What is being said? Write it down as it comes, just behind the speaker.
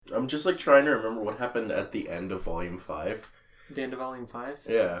I'm just like trying to remember what happened at the end of Volume 5. The end of Volume 5?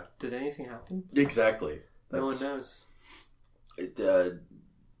 Yeah. Did anything happen? Exactly. No one knows.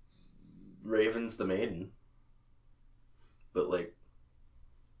 Raven's the maiden. But, like,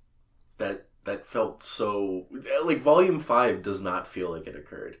 that felt so... Like, Volume 5 does not feel like it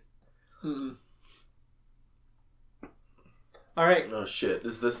occurred. Mm-mm. Alright. Oh, shit.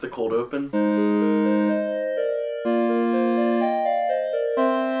 Is this the cold open?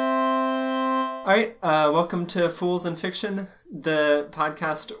 Alright, welcome to Fools and Fiction, the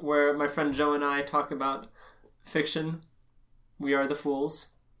podcast where my friend Joe and I talk about fiction. We are the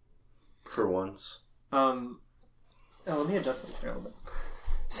fools. For once. Let me adjust my chair a little bit.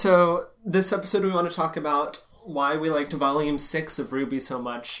 So, this episode we want to talk about why we liked Volume 6 of RWBY so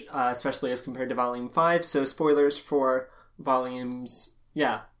much, especially as compared to Volume 5. So, spoilers for volumes...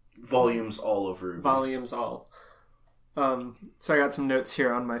 Yeah. Volumes all of RWBY. Volumes all. So I got some notes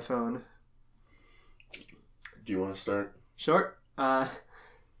here on my phone. Do you want to start? Sure. Yeah,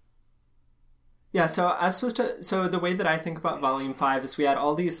 so the way that I think about Volume 5 is we had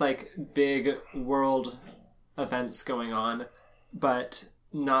all these, like, big world events going on, but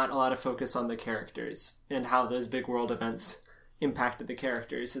not a lot of focus on the characters and how those big world events impacted the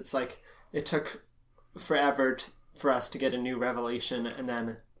characters. It's like, it took forever for us to get a new revelation, and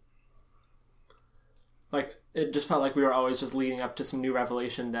then, like, it just felt like we were always just leading up to some new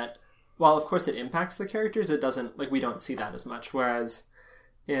revelation that, while of course it impacts the characters, it doesn't, like, we don't see that as much. Whereas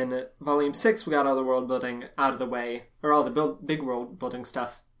in Volume 6, we got all the world building out of the way, or all the big world building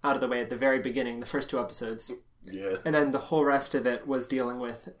stuff out of the way at the very beginning, the first 2 episodes. Yeah. And then the whole rest of it was dealing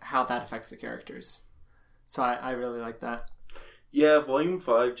with how that affects the characters. So I really like that. Yeah, Volume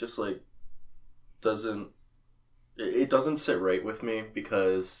 5 just, like, doesn't sit right with me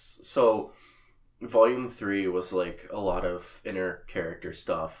because, so, Volume 3 was, like, a lot of inner character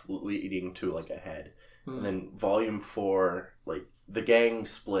stuff leading to, like, a head. Mm. And then Volume 4, like, the gang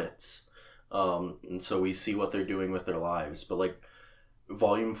splits, and so we see what they're doing with their lives. But, like,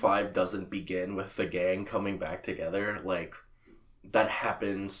 Volume 5 doesn't begin with the gang coming back together. Like, that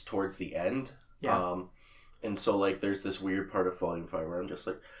happens towards the end. Yeah. And so, like, there's this weird part of Volume 5 where I'm just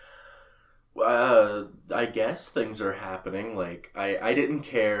like, I guess things are happening. Like, I didn't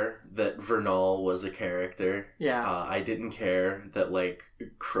care that Vernal was a character. Yeah. I didn't care that, like,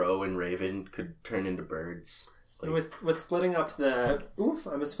 Crow and Raven could turn into birds. Like, with splitting up the... Oof,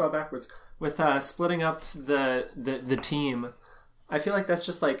 I almost fell backwards. With splitting up the team, I feel like that's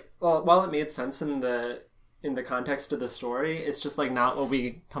just, like... Well, while it made sense in the context of the story, it's just, like, not what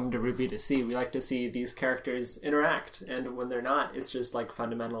we come to RWBY to see. We like to see these characters interact, and when they're not, it's just, like,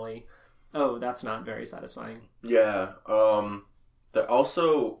 fundamentally... Oh, that's not very satisfying. Yeah.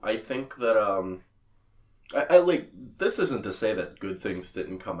 Also, I think that, I like, this isn't to say that good things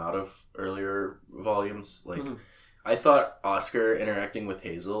didn't come out of earlier volumes. Like, mm-hmm. I thought Oscar interacting with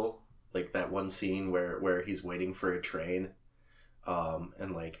Hazel, like, that one scene where he's waiting for a train,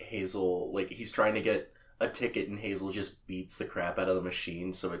 and, like, Hazel, like, he's trying to get a ticket and Hazel just beats the crap out of the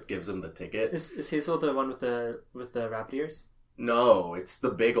machine, so it gives him the ticket. Is Hazel the one with the rabbit ears? No, it's the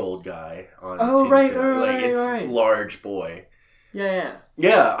big old guy on Oh, Team right, Sim. right, like, it's right. large boy. Yeah.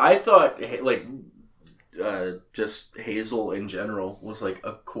 Yeah, I thought, like, just Hazel in general was, like,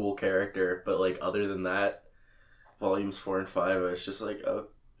 a cool character, but, like, other than that, Volumes 4 and 5, I was just like, oh,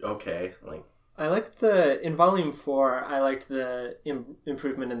 okay, like... I liked in Volume 4, I liked the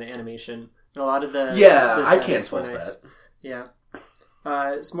improvement in the animation. And a lot of the... Yeah, I can't fault nice. that. Yeah.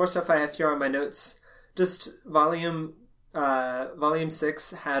 Some more stuff I have here on my notes. Just Volume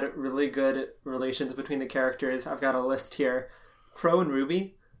 6 had really good relations between the characters. I've got a list here. Crow and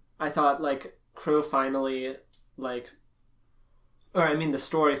RWBY. I thought, like, Crow finally, like... Or, I mean, the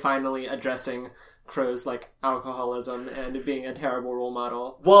story finally addressing Crow's, like, alcoholism and being a terrible role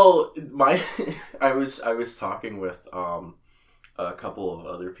model. Well, I was talking with a couple of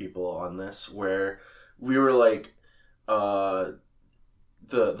other people on this where we were like, the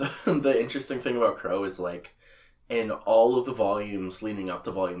interesting thing about Crow is, like, in all of the volumes leading up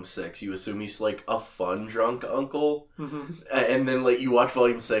to Volume 6, you assume he's, like, a fun drunk uncle. Mm-hmm. And then, like, you watch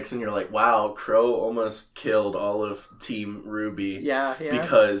Volume 6 and you're like, wow, Crow almost killed all of Team RWBY. Yeah.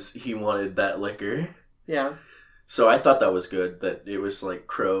 Because he wanted that liquor. Yeah. So I thought that was good, that it was, like,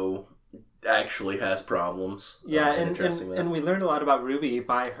 Crow actually has problems. Yeah, and we learned a lot about RWBY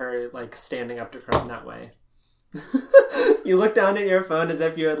by her, like, standing up to Crow in that way. You look down at your phone as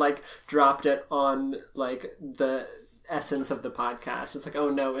if you had, like, dropped it on, like, the essence of the podcast. It's like, oh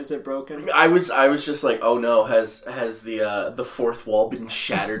no, is it broken? I was just like, oh no, has the fourth wall been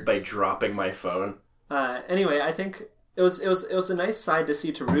shattered by dropping my phone? Anyway, I think it was a nice side to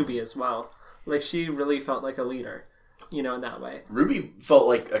see to Ruby as well. Like, she really felt like a leader, in that way. Ruby felt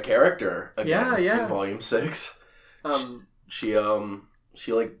like a character again Yeah. in Volume 6. Um, She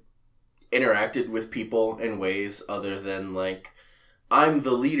like interacted with people in ways other than like, I'm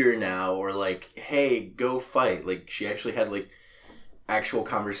the leader now, or like, hey, go fight. Like, she actually had like actual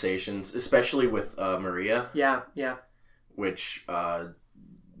conversations, especially with Maria. Yeah. Which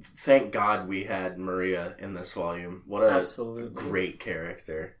thank God we had Maria in this volume. What a Absolutely great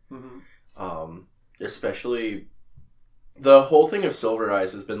character. Mm-hmm. Especially the whole thing of Silver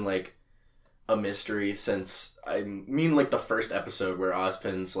Eyes has been like a mystery since, I mean, like the first episode where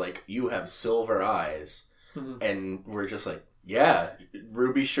Ozpin's like, you have silver eyes. Mm-hmm. And we're just like, yeah,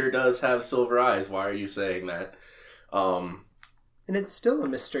 Ruby sure does have silver eyes. Why are you saying that? And it's still a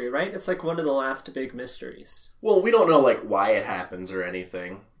mystery, right? It's like one of the last big mysteries. Well, we don't know like why it happens or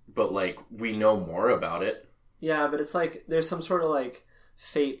anything, but like we know more about it. Yeah, but it's like there's some sort of like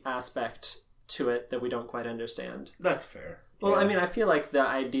fate aspect to it that we don't quite understand. That's fair. Well, Yeah. I mean, I feel like the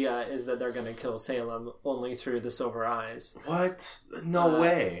idea is that they're going to kill Salem only through the silver eyes. What? No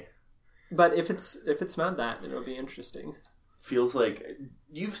way. But if it's not that, it'll be interesting. Feels like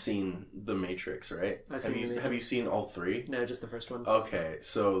you've seen The Matrix, right? I've seen The Matrix. Have you seen all three? No, just the first one. Okay,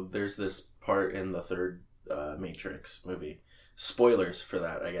 so there's this part in the third Matrix movie. Spoilers for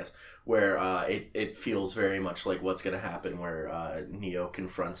that, I guess, where it feels very much like what's going to happen, where Neo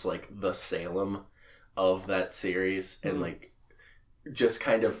confronts like the Salem of that series and like just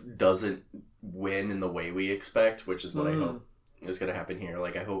kind of doesn't win in the way we expect, which is what I hope is going to happen here.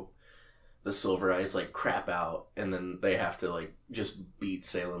 Like, I hope the Silver Eyes like crap out and then they have to like just beat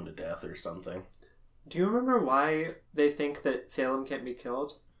Salem to death or something. Do you remember why they think that Salem can't be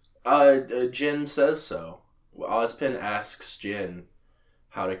killed? Jin says so. Ozpin asks Jin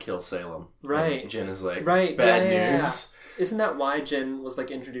how to kill Salem. Right. And Jin is like, right. bad Yeah. news. Isn't that why Jin was like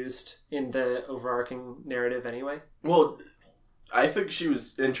introduced in the overarching narrative anyway? Well, I think she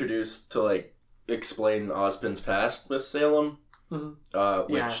was introduced to like explain Ozpin's past with Salem,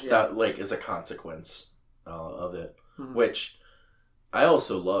 which that like is a consequence of it. Which I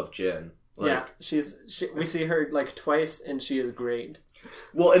also love Jin. Like, yeah, we see her like twice, and she is great.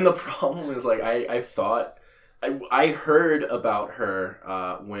 Well, and the problem is like I thought I heard about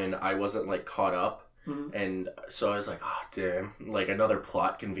her when I wasn't like caught up. And so I was like, oh, damn, like another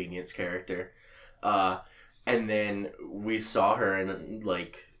plot convenience character. And then we saw her and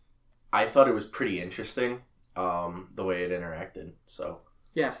like, I thought it was pretty interesting, the way it interacted. So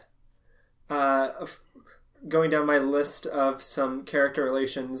yeah. Going down my list of some character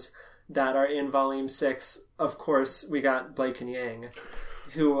relations that are in Volume 6, of course, we got Blake and Yang,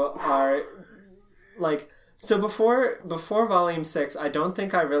 who are like... So before Volume 6, I don't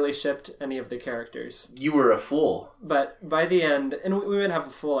think I really shipped any of the characters. You were a fool. But by the end, and we would have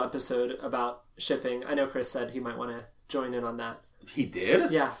a full episode about shipping. I know Chris said he might want to join in on that. He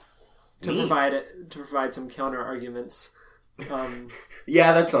did? Yeah. To provide some counter arguments.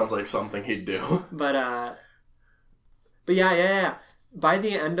 Yeah, that sounds like something he'd do. But yeah. By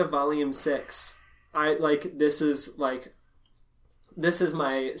the end of Volume 6, this is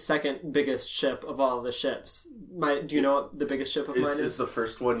my second biggest ship of all the ships. Do you know what the biggest ship of mine is? Is the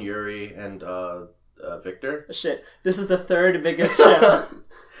first one Yuri and Victor? Shit. This is the third biggest ship.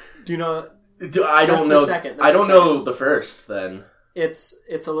 Do you know? I don't know. I don't know the first, then. It's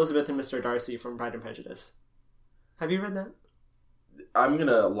Elizabeth and Mr. Darcy from Pride and Prejudice. Have you read that? I'm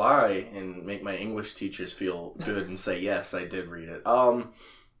gonna lie and make my English teachers feel good and say, yes, I did read it.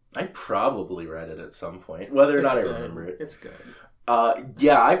 I probably read it at some point. Whether or not I remember it. It's good.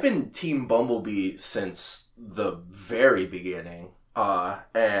 Yeah, I've been Team Bumblebee since the very beginning.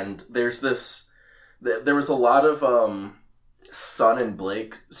 And there's there was a lot of, Sun and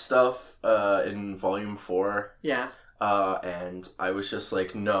Blake stuff, in Volume 4. Yeah. And I was just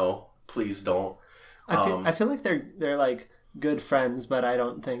like, no, please don't. I feel like they're like good friends, but I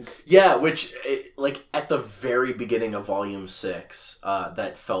don't think... Yeah, which, like, at the very beginning of Volume 6,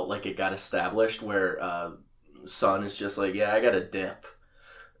 that felt like it got established, where, Sun is just like, yeah, I got a dip.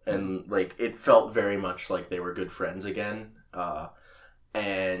 And, like, it felt very much like they were good friends again.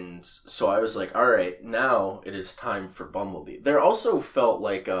 And so I was like, alright, now it is time for Bumblebee. There also felt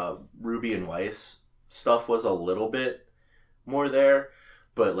like, Ruby and Weiss stuff was a little bit more there,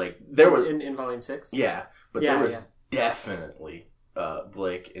 but, like, there was... In Volume 6? Yeah, but there was definitely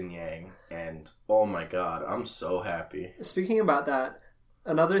Blake and Yang, and oh my god, I'm so happy. Speaking about that,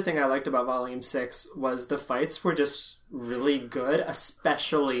 another thing I liked about Volume 6 was the fights were just really good,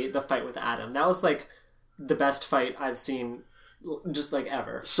 especially the fight with Adam. That was like the best fight I've seen just like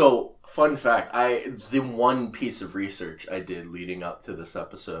ever. So, fun fact, the one piece of research I did leading up to this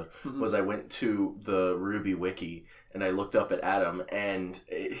episode was I went to the RWBY wiki and I looked up at Adam, and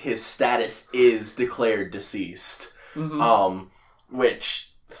his status is declared deceased.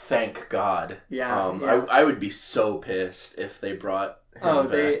 Which, thank God. Yeah, I would be so pissed if they brought him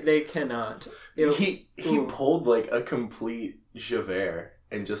back. They cannot. He pulled like a complete Javert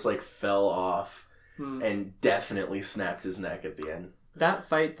and just like fell off and definitely snapped his neck at the end. That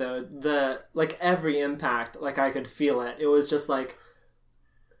fight though, like every impact, like I could feel it. It was just like,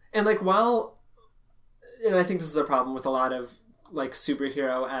 and like and I think this is a problem with a lot of like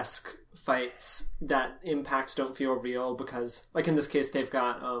superhero-esque fights, that impacts don't feel real because, like in this case, they've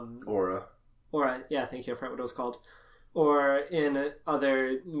got Aura. Yeah, thank you. I forgot what it was called. Or in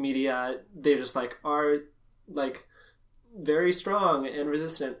other media, they just like are like very strong and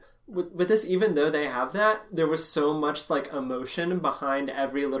resistant. With this, even though they have that, there was so much like emotion behind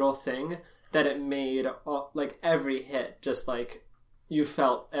every little thing that it made like every hit just like you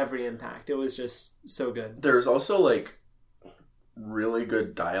felt every impact. It was just so good. There's also like really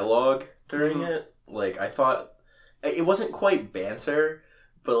good dialogue during it. Like, I thought it wasn't quite banter,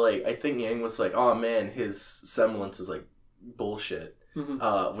 but like I think Yang was like, oh man, his semblance is like bullshit.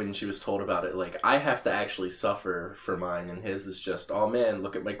 When she was told about it, like, I have to actually suffer for mine, and his is just, oh man,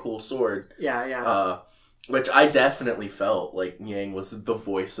 look at my cool sword. Yeah. Which I definitely felt like Yang was the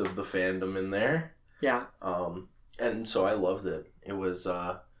voice of the fandom in there. Yeah. And so I loved it. It was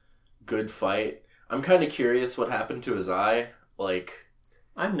a good fight. I'm kind of curious what happened to his eye. Like,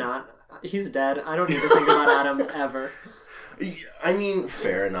 I'm not. He's dead. I don't need to think about Adam ever. I mean,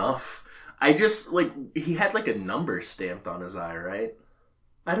 fair enough. I just, like, he had, like, a number stamped on his eye, right?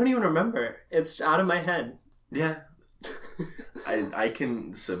 I don't even remember. It's out of my head. Yeah. I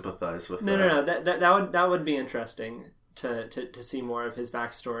can sympathize with that. No. That would be interesting to see more of his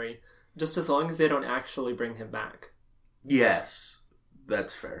backstory. Just as long as they don't actually bring him back. Yes.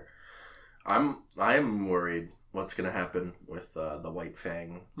 That's fair. I'm worried what's going to happen with the White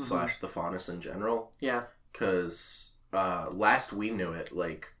Fang / the Faunus in general. Yeah. Because last we knew it,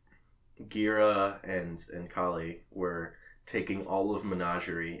 like, Gira and Kali were taking all of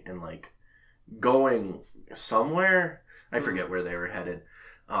Menagerie and, like, going somewhere. I forget where they were headed.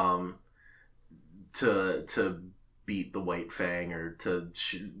 To beat the White Fang or to...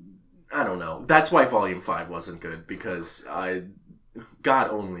 I don't know. That's why Volume 5 wasn't good, because God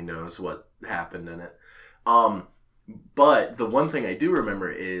only knows what happened in it. But the one thing I do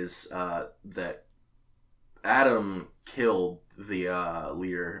remember is that Adam killed the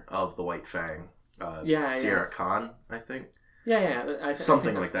leader of the White Fang. Sierra Khan, I think. Yeah.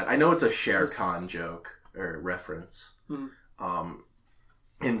 Something like that. I know it's a Shere Khan joke or reference.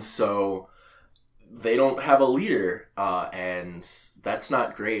 And so they don't have a leader, and that's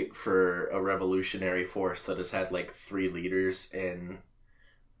not great for a revolutionary force that has had like 3 leaders in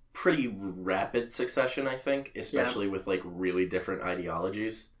pretty rapid succession, I think, especially with like really different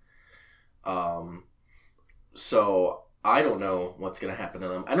ideologies. So I don't know what's going to happen to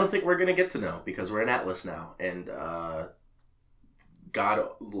them. I don't think we're going to get to know, because we're in Atlas now, and God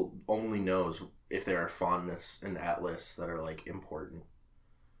only knows if there are fondness in Atlas that are like important.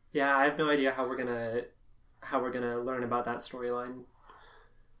 Yeah, I have no idea how we're gonna learn about that storyline.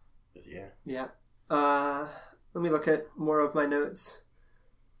 Yeah. Let me look at more of my notes.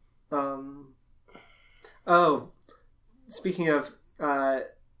 Speaking of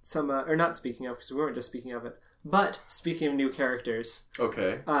or not speaking of, because we weren't just speaking of it, but speaking of new characters.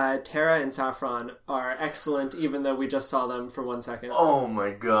 Okay. Terra and Saffron are excellent, even though we just saw them for 1 second. Oh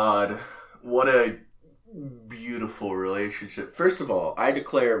my god. What a beautiful relationship. First of all, I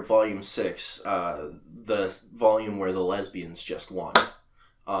declare Volume 6 the volume where the lesbians just won.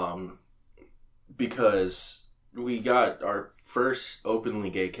 Because we got our first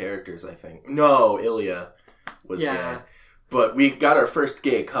openly gay characters, I think. No, Ilya was gay. But we got our first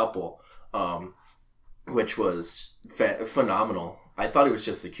gay couple, which was phenomenal. I thought it was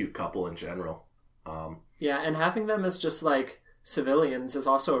just a cute couple in general. And having them as just like civilians is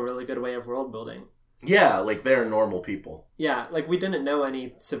also a really good way of world building. Yeah, like they're normal people. Yeah, like we didn't know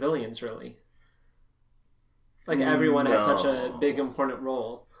any civilians really. Like everyone had such a big important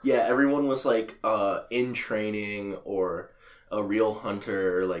role. Yeah, everyone was like in training or a real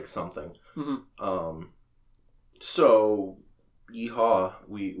hunter or like something. So, yeehaw,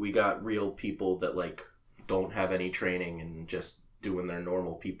 we got real people that like don't have any training and just doing their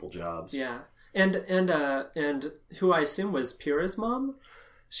normal people jobs. Yeah. And who I assume was Pyrrha's mom?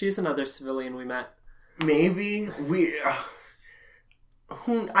 She's another civilian we met. Maybe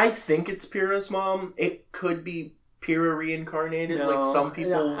I think it's Pyrrha's mom. It could be Pyrrha reincarnated No, like some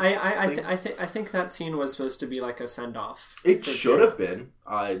people. I think that scene was supposed to be like a send off. It should have been,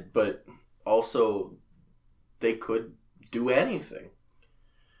 but also they could do anything.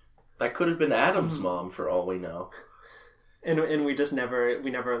 That could have been Adam's mom for all we know. And we just never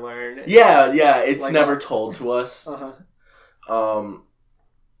learn. Yeah, it's like never told to us.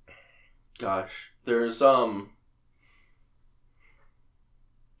 Gosh, there's the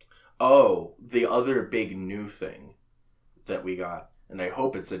other big new thing that we got, and I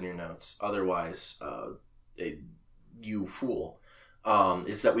hope it's in your notes. Otherwise, you fool.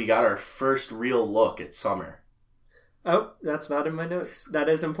 Is that we got our first real look at Summer. Oh, that's not in my notes. That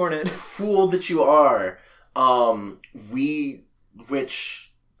is important. Fool that you are.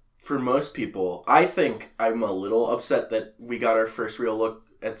 Which for most people, I think I'm a little upset that we got our first real look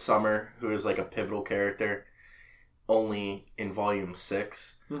at Summer, who is like a pivotal character, only in Volume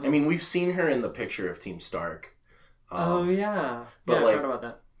 6. Mm-hmm. I mean, we've seen her in the picture of Team Stark. But I forgot about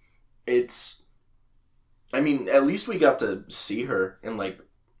that. At least we got to see her and like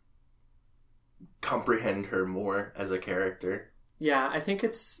comprehend her more as a character. Yeah, I think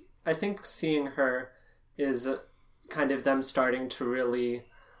seeing her is kind of them starting to really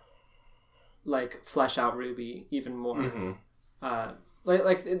like flesh out RWBY even more. Mm-hmm.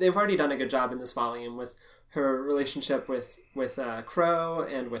 Like they've already done a good job in this volume with her relationship with Crow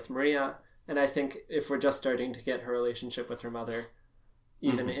and with Maria, and I think if we're just starting to get her relationship with her mother,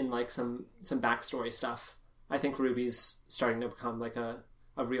 even in like some backstory stuff, I think RWBY's starting to become like a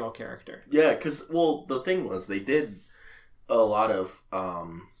real character. Yeah, because the thing was they did a lot of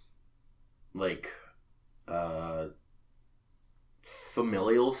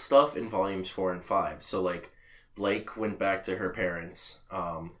familial stuff in volumes 4 and 5. So like Blake went back to her parents.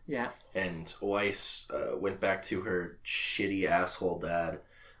 And Weiss went back to her shitty asshole dad.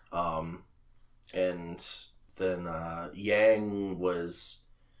 And then Yang was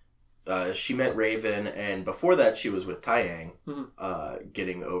she met Raven, and before that she was with Taiyang,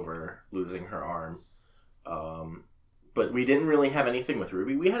 getting over losing her arm. But we didn't really have anything with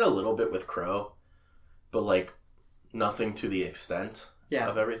RWBY. We had a little bit with Crow, but like nothing to the extent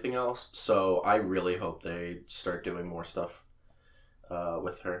of everything else. So I really hope they start doing more stuff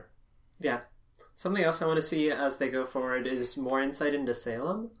with her. Yeah. Something else I want to see as they go forward is more insight into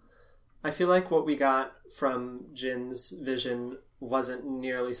Salem. I feel like what we got from Jin's vision wasn't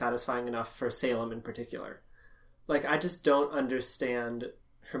nearly satisfying enough for Salem in particular. Like, I just don't understand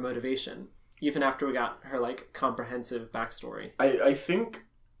her motivation, even after we got her, like, comprehensive backstory. I think,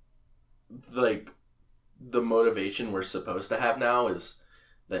 like, the motivation we're supposed to have now is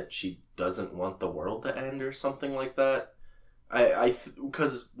that she doesn't want the world to end or something like that.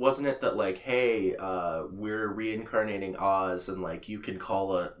 Because wasn't it that, like, hey, we're reincarnating Oz, and, like, you can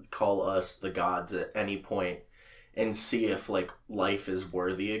call us the gods at any point and see if, like, life is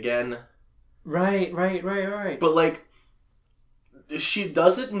worthy again? Right. But, like, she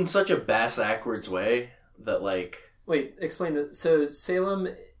does it in such a bass-ackwards way that, like... Wait, explain that. So Salem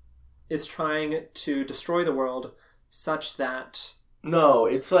is trying to destroy the world such that... No,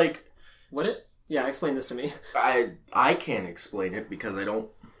 it's like... Yeah, explain this to me. I can't explain it because I don't...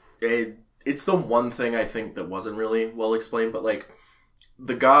 It's the one thing I think that wasn't really well explained, but, like,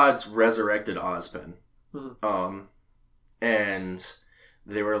 the gods resurrected Ozpin. Mm-hmm. And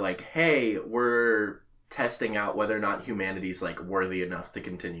they were like, hey, we're testing out whether or not humanity's, like, worthy enough to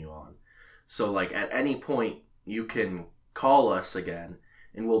continue on. So, like, at any point, you can call us again,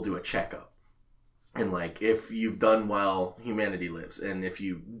 and we'll do a checkup. And, like, if you've done well, humanity lives. And if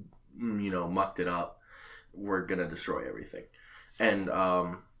you... mucked it up, we're gonna destroy everything. And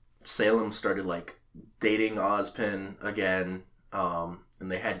Salem started like dating Ozpin again, and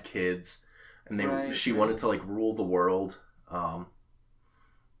they had kids, and she wanted to like rule the world.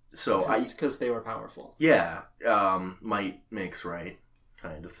 Because they were powerful. Yeah, might makes right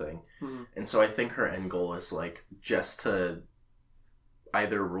kind of thing. Mm-hmm. And so I think her end goal is like just to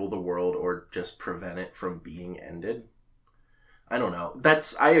either rule the world or just prevent it from being ended. I don't know.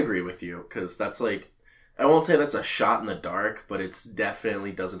 I agree with you, because that's like, I won't say that's a shot in the dark, but it's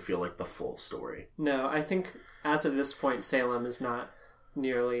definitely doesn't feel like the full story. No, I think as of this point, Salem is not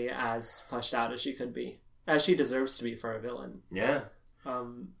nearly as fleshed out as she could be, as she deserves to be for a villain. Yeah.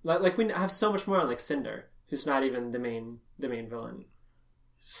 Like we have so much more on like Cinder, who's not even the main villain.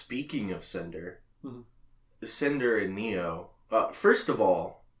 Speaking of Cinder, Cinder and Neo, first of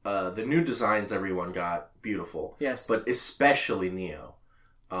all, the new designs everyone got, beautiful. Yes. But especially Neo,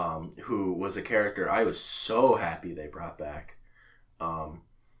 who was a character I was so happy they brought back.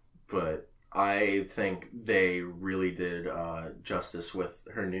 But I think they really did justice with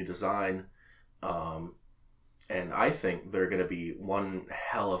her new design. and I think they're going to be one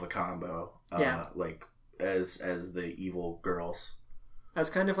hell of a combo. Like as the evil girls. As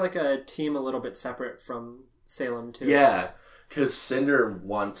kind of like a team a little bit separate from Salem too. Yeah, because Cinder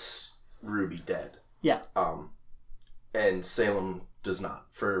wants Ruby dead. Yeah. And Salem does not,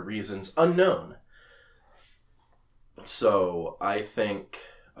 for reasons unknown. So I think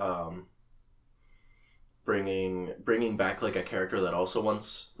bringing back like a character that also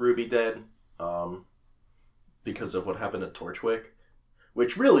wants Ruby dead, because of what happened at Torchwick,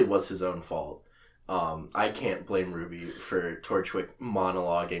 which really was his own fault. I can't blame Ruby for Torchwick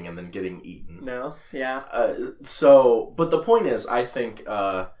monologuing and then getting eaten. No, yeah. But the point is, I think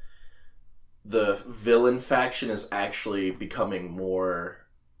the villain faction is actually becoming more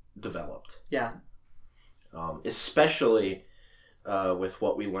developed. Yeah. Especially with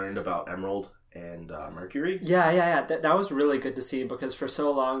what we learned about Emerald and Mercury. Yeah. That was really good to see, because for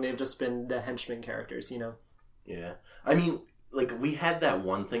so long they've just been the henchmen characters, you know? Yeah. I mean, like, we had that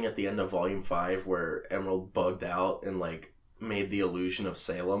one thing at the end of Volume 5 where Emerald bugged out and, like, made the illusion of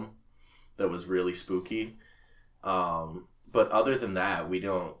Salem that was really spooky. But other than that, we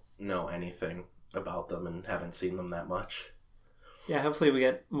don't know anything about them and haven't seen them that much. Yeah, hopefully we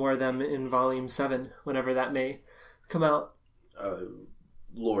get more of them in Volume 7, whenever that may come out.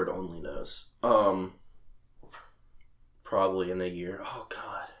 Lord only knows. Probably in a year. Oh,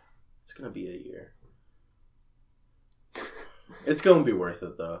 God. It's going to be a year. It's going to be worth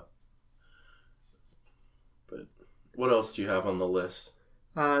it, though. But what else do you have on the list?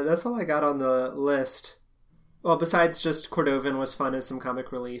 That's all I got on the list. Well, besides just Cordovan was fun as some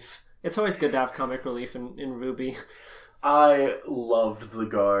comic relief. It's always good to have comic relief in RWBY. I loved the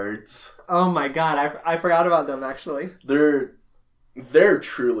guards. Oh my god, I forgot about them, actually. They're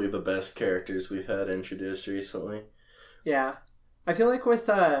truly the best characters we've had introduced recently. Yeah. I feel like with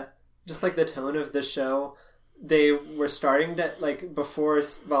just like the tone of the show, they were starting to, like, before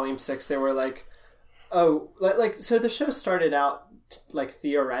Volume 6, they were like, oh, like so the show started out, like,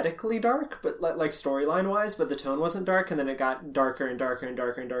 theoretically dark, but, like, storyline-wise, but the tone wasn't dark, and then it got darker and darker and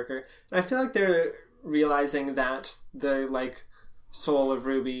darker and darker. And I feel like they're realizing that the, like, soul of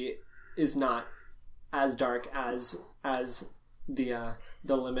RWBY is not as dark as the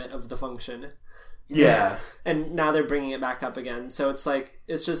limit of the function. Yeah. And now they're bringing it back up again. So it's like,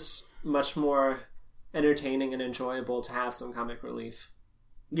 it's just much more entertaining and enjoyable to have some comic relief.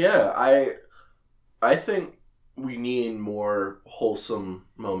 Yeah, I think we need more wholesome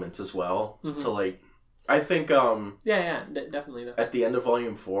moments as well. Mm-hmm. To, like, I think definitely though. At the end of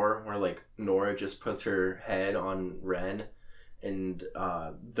Volume 4, where, like, Nora just puts her head on Ren and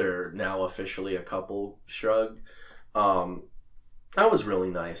they're now officially a couple, shrug, that was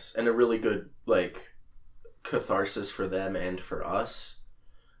really nice and a really good, like, catharsis for them and for us.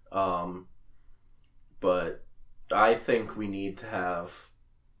 But I think we need to have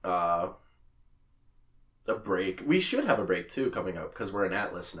a break. We should have a break too coming up because we're in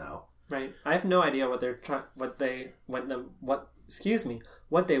Atlas now. Right. I have no idea what they went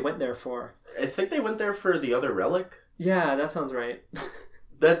there for. I think they went there for the other relic. Yeah, that sounds right.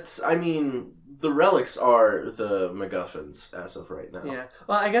 The relics are the MacGuffins as of right now. Yeah.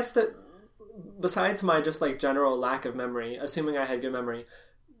 Well, I guess that besides my just, like, general lack of memory, assuming I had good memory,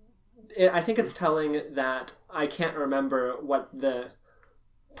 I think it's telling that I can't remember what the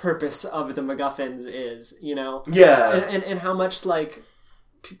purpose of the MacGuffins is, you know? Yeah. And how much, like,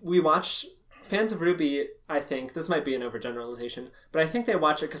 we watch... Fans of RWBY, I think, this might be an overgeneralization, but I think they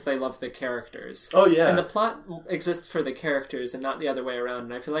watch it because they love the characters. Oh, yeah. And the plot exists for the characters and not the other way around,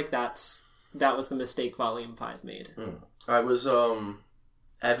 and I feel like that was the mistake Volume 5 made. I was,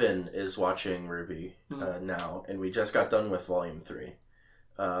 Evan is watching RWBY now, and we just got done with Volume 3.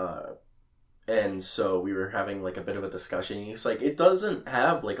 And so we were having, like, a bit of a discussion. He's like, it doesn't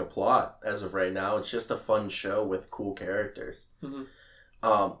have, like, a plot as of right now. It's just a fun show with cool characters.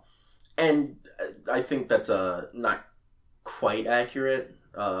 Mm-hmm. And I think that's not quite accurate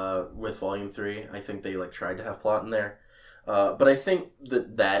with Volume 3. I think they, like, tried to have plot in there. But I think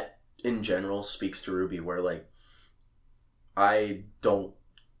that in general speaks to RWBY, where, like, I don't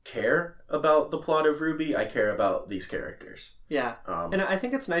care about the plot of RWBY. I care about these characters. Yeah. And I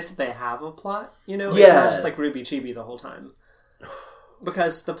think it's nice that they have a plot, you know? Yeah. It's not just like RWBY Chibi the whole time.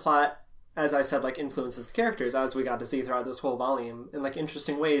 Because the plot, as I said, like, influences the characters, as we got to see throughout this whole volume, in, like,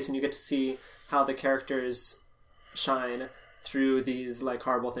 interesting ways, and you get to see how the characters shine through these, like,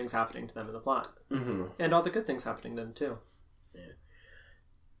 horrible things happening to them in the plot. Mm-hmm. And all the good things happening to them, too. Yeah.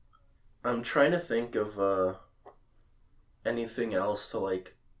 I'm trying to think of anything else to,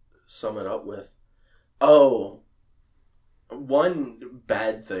 like, sum it up with. Oh, one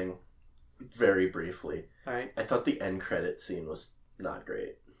bad thing very briefly. All right. I thought the end credit scene was not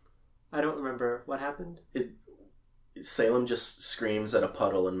great. I don't remember what happened. Salem just screams at a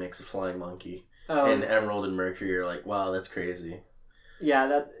puddle and makes a flying monkey. Oh. And Emerald and Mercury are like, wow, that's crazy.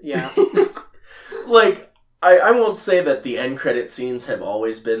 Yeah, Like, I won't say that the end credit scenes have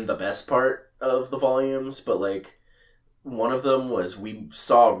always been the best part of the volumes, but, like, one of them was we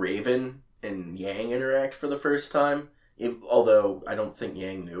saw Raven and Yang interact for the first time, although I don't think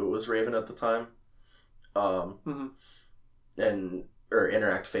Yang knew it was Raven at the time. Or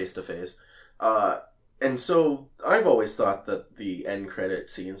interact face to face. And so I've always thought that the end credit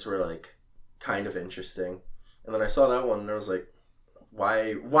scenes were, like, kind of interesting. And then I saw that one and I was like,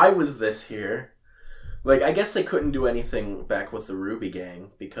 why was this here? Like, I guess they couldn't do anything back with the RWBY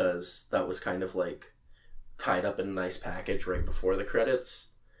gang because that was kind of, like, tied up in a nice package right before the credits.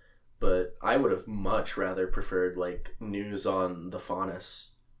 But I would have much rather preferred, like, news on the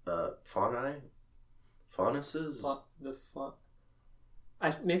Faunus. Faunuses?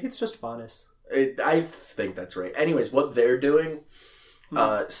 Maybe it's just Faunus. I think that's right. Anyways, what they're doing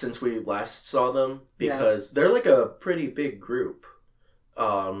since we last saw them, because they're like a pretty big group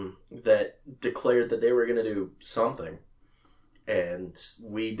that declared that they were going to do something. And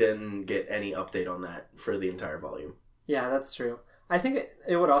we didn't get any update on that for the entire volume. Yeah, that's true. I think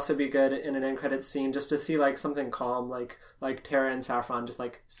it would also be good in an end credits scene just to see like something calm, like Terra and Saffron just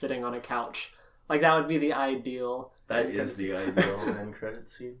like sitting on a couch. Like that would be the ideal. That is the ideal end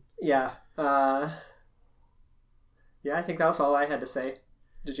credits scene. Yeah. Yeah, I think that was all I had to say.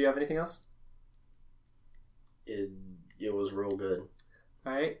 Did you have anything else? It was real good.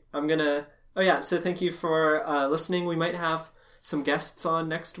 All right. Oh yeah, so thank you for listening. We might have some guests on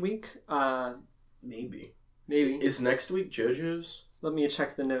next week. Maybe. Is next week JoJo's? Let me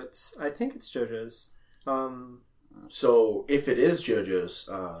check the notes. I think it's JoJo's. So if it is JoJo's,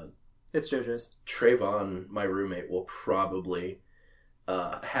 it's JoJo's. Trayvon, my roommate, will probably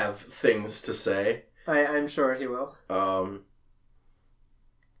have things to say. I'm sure he will. I'm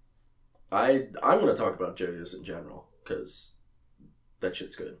going to talk about JoJo's in general because that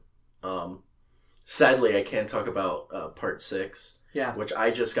shit's good. Sadly, I can't talk about part 6. Yeah. Which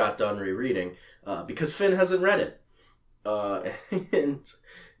I just got done rereading because Finn hasn't read it. And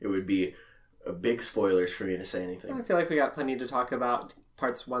it would be big spoilers for me to say anything. I feel like we got plenty to talk about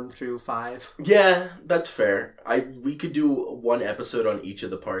parts 1 through 5. Yeah, that's fair. We could do one episode on each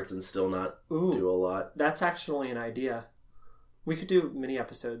of the parts and still not do a lot. That's actually an idea. We could do mini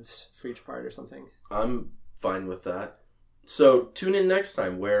episodes for each part or something. I'm fine with that. So tune in next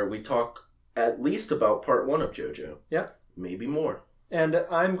time where we talk at least about part 1 of JoJo. Yeah. Maybe more. And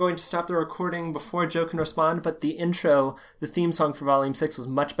I'm going to stop the recording before Joe can respond, but the intro, the theme song for Volume 6 was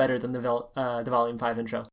much better than the Volume 5 intro.